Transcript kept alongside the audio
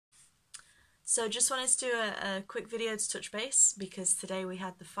So just wanted to do a quick video to touch base because today we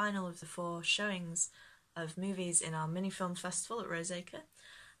had the final of the 4 showings of movies in our Mini Film Festival at Roseacre,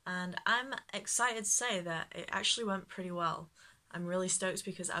 and I'm excited to say that it actually went pretty well. I'm really stoked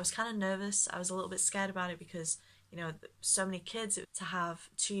because I was kind of nervous. I was a little bit scared about it because, you know, so many kids, to have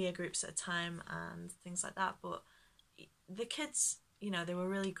 2-year groups at a time and things like that, but the kids, you know, they were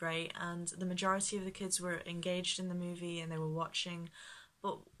really great, and the majority of the kids were engaged in the movie and they were watching.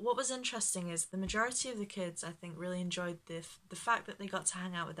 But what was interesting is the majority of the kids, I think, really enjoyed the fact that they got to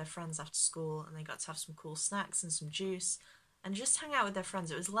hang out with their friends after school and they got to have some cool snacks and some juice and just hang out with their friends.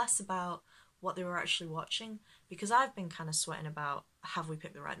 It was less about what they were actually watching, because I've been kind of sweating about, have we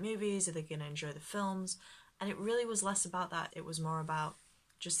picked the right movies, are they going to enjoy the films, and it really was less about that. It was more about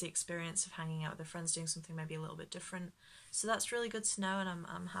just the experience of hanging out with their friends, doing something maybe a little bit different. So that's really good to know, and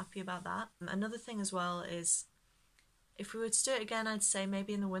I'm happy about that. Another thing as well is, if we were to do it again, I'd say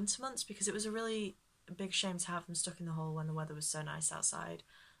maybe in the winter months, because it was a really big shame to have them stuck in the hall when the weather was so nice outside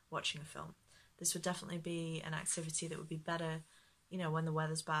watching a film. This would definitely be an activity that would be better, you know, when the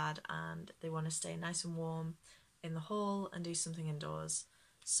weather's bad and they want to stay nice and warm in the hall and do something indoors.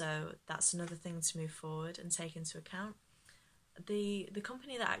 So that's another thing to move forward and take into account. The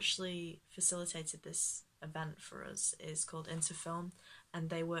company that actually facilitated this event for us is called Interfilm, and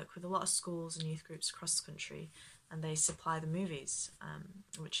they work with a lot of schools and youth groups across the country, and they supply the movies,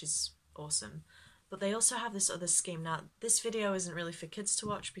 which is awesome. But they also have this other scheme. Now, this video isn't really for kids to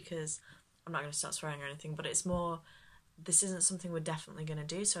watch because I'm not going to start swearing or anything, but it's more, this isn't something we're definitely going to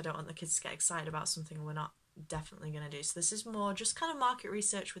do, so I don't want the kids to get excited about something we're not definitely going to do. So this is more just kind of market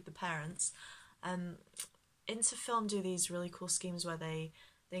research with the parents. Interfilm do these really cool schemes where they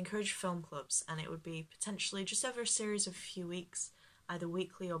encourage film clubs, and it would be potentially just over a series of a few weeks, either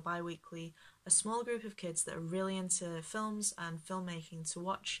weekly or bi-weekly, a small group of kids that are really into films and filmmaking to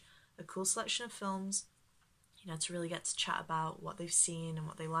watch a cool selection of films, you know, to really get to chat about what they've seen and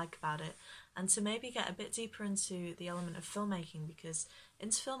what they like about it, and to maybe get a bit deeper into the element of filmmaking, because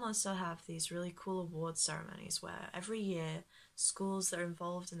Interfilm also have these really cool award ceremonies where every year schools that are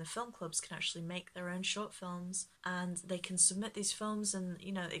involved in the film clubs can actually make their own short films, and they can submit these films, and,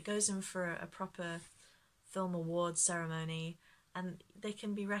 you know, it goes in for a proper film award ceremony, and they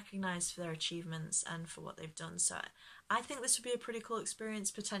can be recognised for their achievements and for what they've done. So I think this would be a pretty cool experience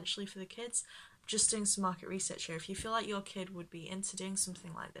potentially for the kids. Just doing some market research here, if you feel like your kid would be into doing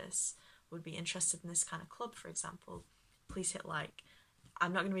something like this, would be interested in this kind of club, for example, please hit like.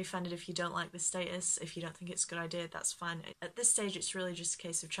 I'm not going to be offended if you don't like this status. If you don't think it's a good idea, that's fine. At this stage, it's really just a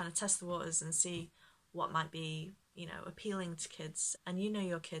case of trying to test the waters and see what might be, you know, appealing to kids. And you know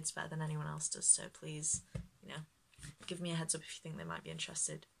your kids better than anyone else does, so please, you know, give me a heads up if you think they might be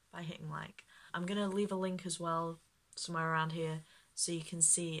interested by hitting like. I'm going to leave a link as well somewhere around here so you can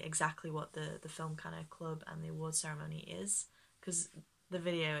see exactly what the film kind of club and the award ceremony is, because the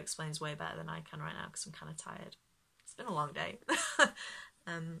video explains way better than I can right now because I'm kind of tired. It's been a long day.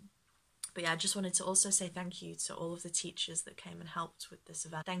 But yeah, I just wanted to also say thank you to all of the teachers that came and helped with this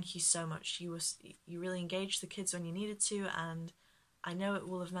event. Thank you so much. You really engaged the kids when you needed to, and I know it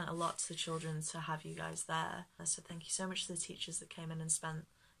will have meant a lot to the children to have you guys there. So thank you so much to the teachers that came in and spent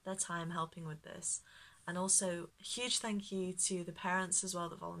their time helping with this. And also a huge thank you to the parents as well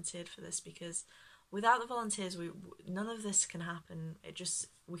that volunteered for this, because without the volunteers, none of this can happen.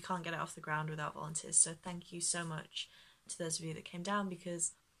 We can't get it off the ground without volunteers. So thank you so much to those of you that came down,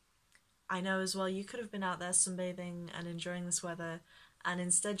 because I know as well you could have been out there sunbathing and enjoying this weather, and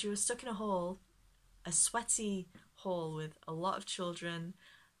instead you were stuck in a hall, a sweaty hall with a lot of children,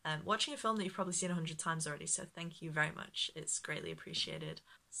 watching a film that you've probably seen 100 times already. So thank you very much. It's greatly appreciated.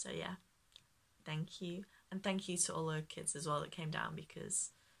 So yeah, thank you. And thank you to all the kids as well that came down,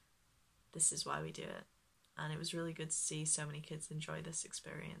 because this is why we do it. And it was really good to see so many kids enjoy this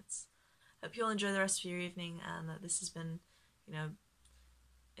experience. Hope you all enjoy the rest of your evening, and that this has been, you know,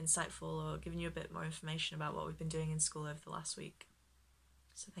 insightful or given you a bit more information about what we've been doing in school over the last week.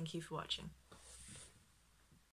 So thank you for watching.